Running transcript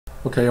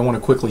Okay, I want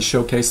to quickly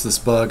showcase this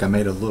bug. I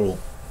made a little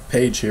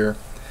page here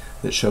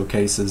that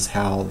showcases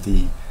how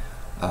the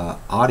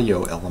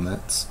audio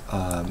elements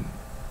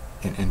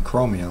in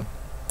Chromium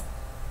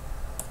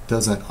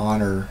doesn't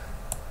honor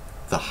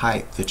the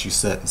height that you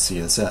set in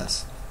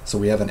CSS. So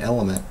we have an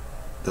element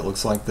that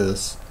looks like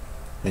this,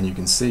 and you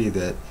can see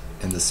that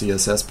in the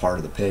CSS part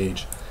of the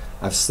page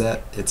I've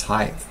set its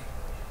height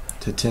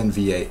to 10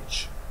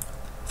 VH.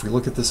 If we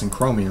look at this in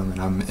Chromium,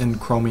 and I'm in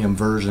Chromium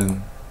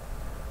version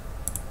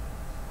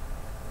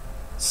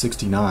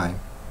 69,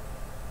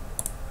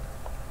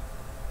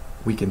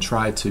 we can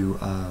try to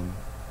well,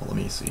 let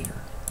me see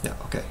here. Yeah,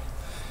 okay.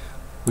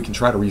 We can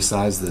try to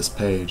resize this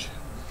page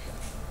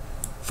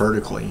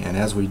vertically, and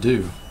as we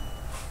do,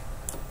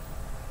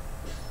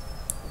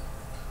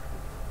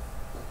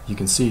 you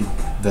can see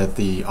that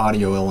the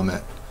audio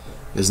element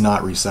is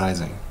not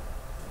resizing.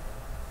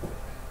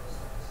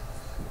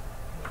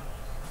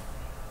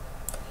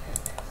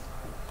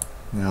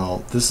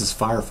 Now, this is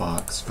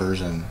Firefox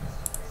version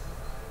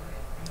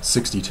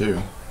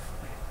 62.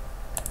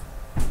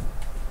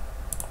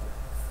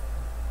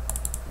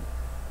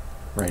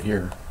 Right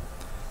here.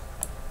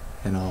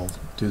 And I'll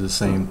do the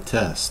same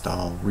test.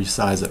 I'll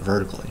resize it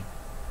vertically.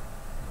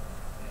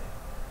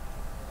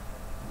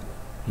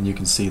 And you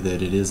can see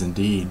that it is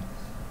indeed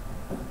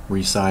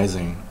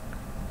resizing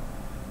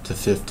to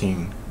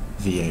 15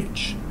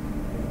 VH.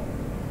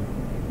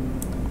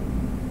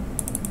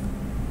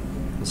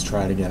 Let's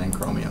try it again in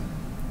Chromium.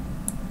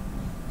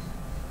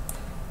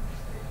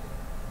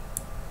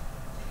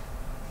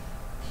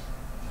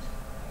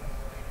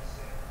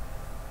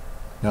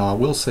 Now I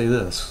will say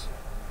this,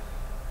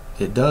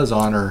 it does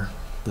honor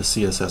the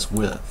CSS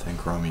width in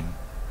Chromium.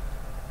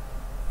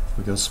 If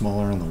we go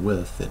smaller on the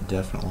width, it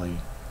definitely,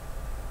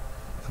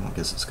 I don't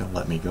guess it's going to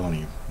let me go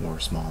any more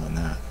small than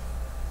that.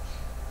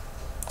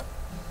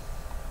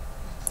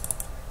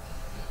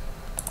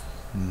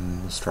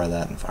 Let's try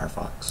that in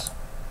Firefox.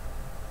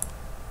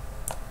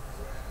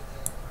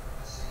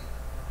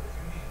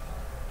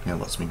 It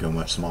lets me go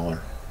much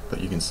smaller, but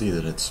you can see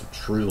that it's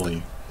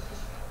truly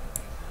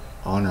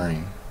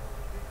honoring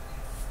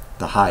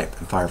the height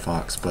in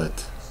Firefox,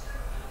 but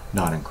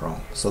not in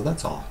Chrome. So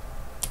that's all.